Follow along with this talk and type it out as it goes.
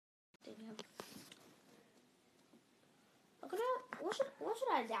What should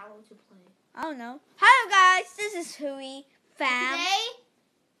I download to play? I don't know. Hello guys, this is Huy Pham.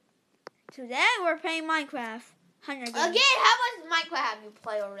 Today we're playing Minecraft. Again, how much Minecraft have you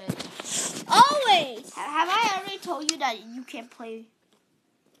played already? Always. Have I already told you that you can't play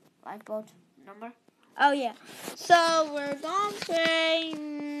lifeboat number? Oh yeah. So we're gonna play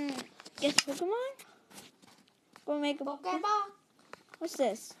guess Pokemon? We'll make a Pokemon. What's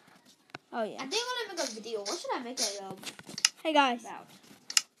this? Oh yeah. I think I'm gonna make a video. What should I make it Hey guys. about?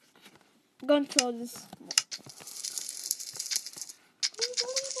 I'm gonna throw this.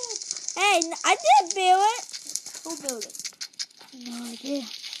 Hey, I didn't build it. Who built it? No idea.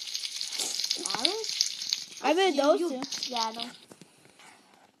 I built those two. Yeah, I know.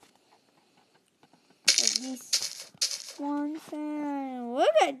 At least one thing.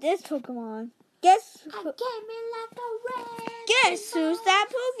 Look at this Pokemon. Guess I came in like a red. Guess who's that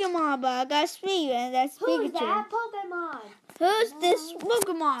Pokemon? But I got speed, and that's Pikachu. Who's that Pokemon? Who's this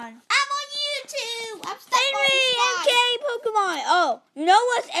Pokemon? I'm on YouTube. I'm stuck Henry on MK Pokemon. Oh, you know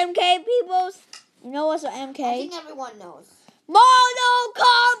what's MK, peoples? You know what's an MK? I think everyone knows. Mortal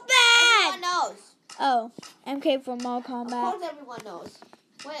Kombat! Everyone knows. Oh, MK for Mortal Kombat. Of course everyone knows.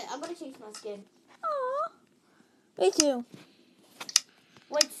 Wait, I'm gonna change my skin. Aww. Me too.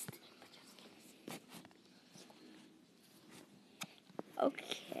 Wait.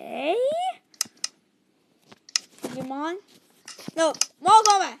 Okay. Pokemon. No, Mortal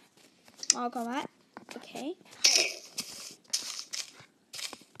Kombat. Mortal Kombat. Okay.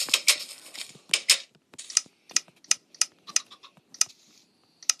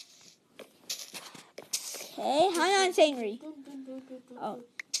 Okay, hang on, Henry. Oh.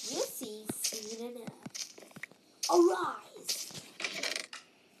 You see, seen enough. Arise.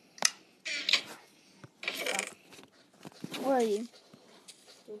 Where are you?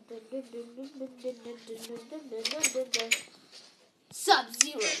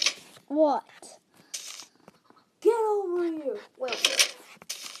 Sub-Zero. What? Get over here. Wait.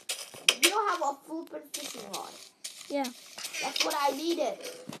 You don't have a foolproof fishing rod. Yeah. That's what I needed.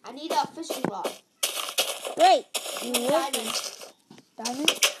 I need a fishing rod. Wait. Diamond.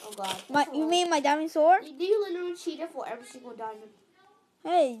 Diamond? Oh god. You mean my diamond sword? Do you literally cheat it for every single diamond?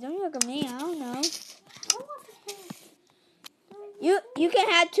 Hey, don't look at me. I don't know. I don't want to play. You can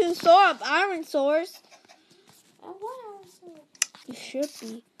have 2 iron swords. I want iron sword. You should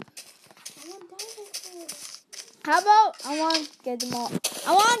be. I want diamond sword. How about I want to get them all? I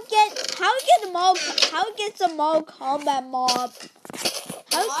want to get how we get them all? How we get some more combat mob?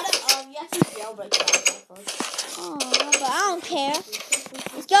 You have to jailbreak that first. Oh, but I don't care.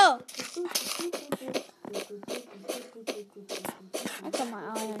 Let's go. I got my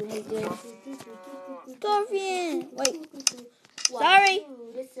eye on you, dude. Scorpion. Wait. Sorry.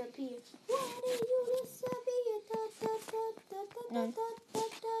 No.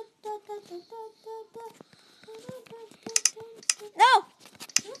 No.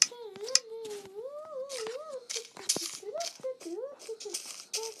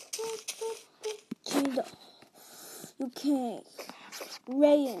 You can't.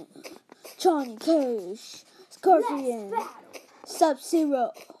 Rayan, Johnny Cage, Scorpion,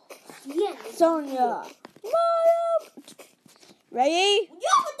 Sub-Zero, Sonya, Mario. Ready? You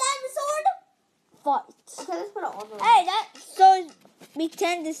have a diamond sword? Fight. Okay, let's put it on. Hey, so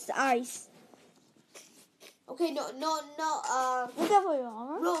pretend this is ice. Okay, no. What's that for your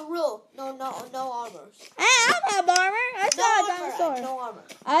armor? Rule. No armor. Hey, I don't have armor. I still have a diamond sword. No armor.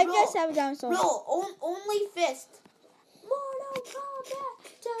 I just have a diamond sword. Rule. Only fist. Mortal Kombat.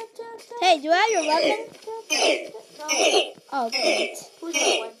 Hey, do I have your weapon? No. Oh, great. Who's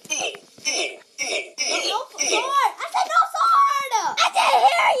that one? No sword! I said no sword! I didn't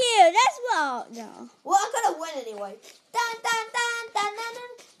hear you! That's well, no. Well, I'm gonna win anyway. Dun.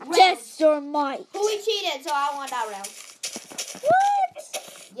 Just your might. Who we cheated, so I won that round. What?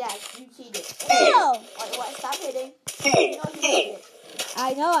 Yeah, you cheated. No! Wait, stop hitting. You know you cheated.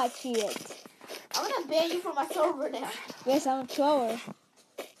 I know I cheated. I'm gonna ban you from my server now. Guess I'm a troller.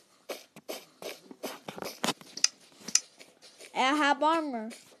 And I have armor.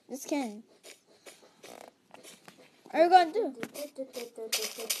 Just kidding. What are you gonna do?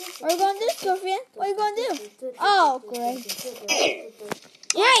 What are you gonna do, Scorpion? What are you gonna do? Oh, great.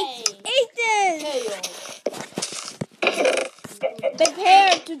 Great! Ethan!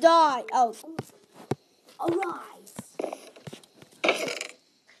 Prepare to die. Oh. Arise.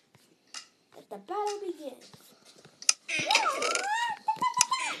 Let the battle begin.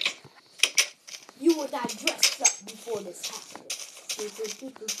 You will die dressed up before this happens.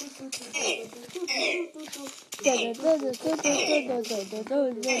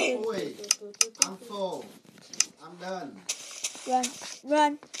 Wait, I'm full. I'm done. Run.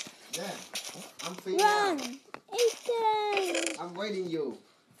 Run. Yeah. I'm free Run. now. Ethan. I'm waiting you.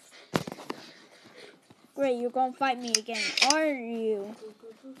 Great, you're gonna fight me again, aren't you?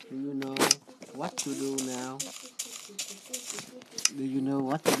 Do you know what to do now? Do you know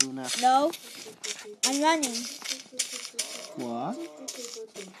what to do now? No. I'm running. What?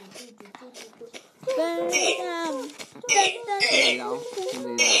 Dun, dun, dun, dun. Đi đâu? Đi đâu?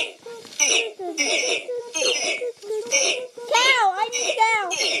 Cow! I need cow!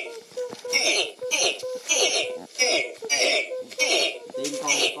 Tim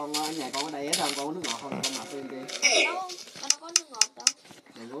con ở nhà con ở đây hết không? Con có nước ngọt không? Con mặc Tim đi. Đâu, con đâu có nước ngọt đâu.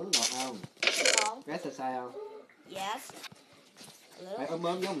 Mày có nước ngọt không? Không. Vé sai sai không? Yes. Phải ốm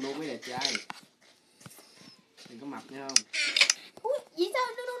ốm giống luôn mới đẹp trai. Đừng có mập nha không? Ui, vì sao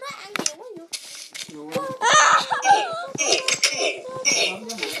nó ăn nhiều quá vậy? Luôn không? Ốm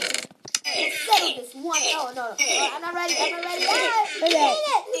giống mập. Settle this one. No. I'm not ready. Okay.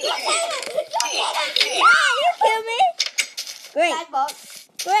 You kill me? Great.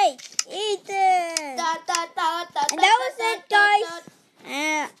 Great. Ethan. And that was it, guys.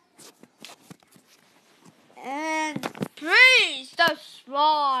 And please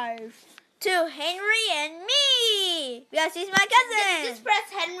subscribe to Henry and me because he's my cousin. Just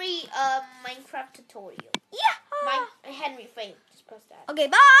press Henry Minecraft tutorial. Yeah. Henry Fame. Just press that. Okay,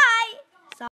 bye.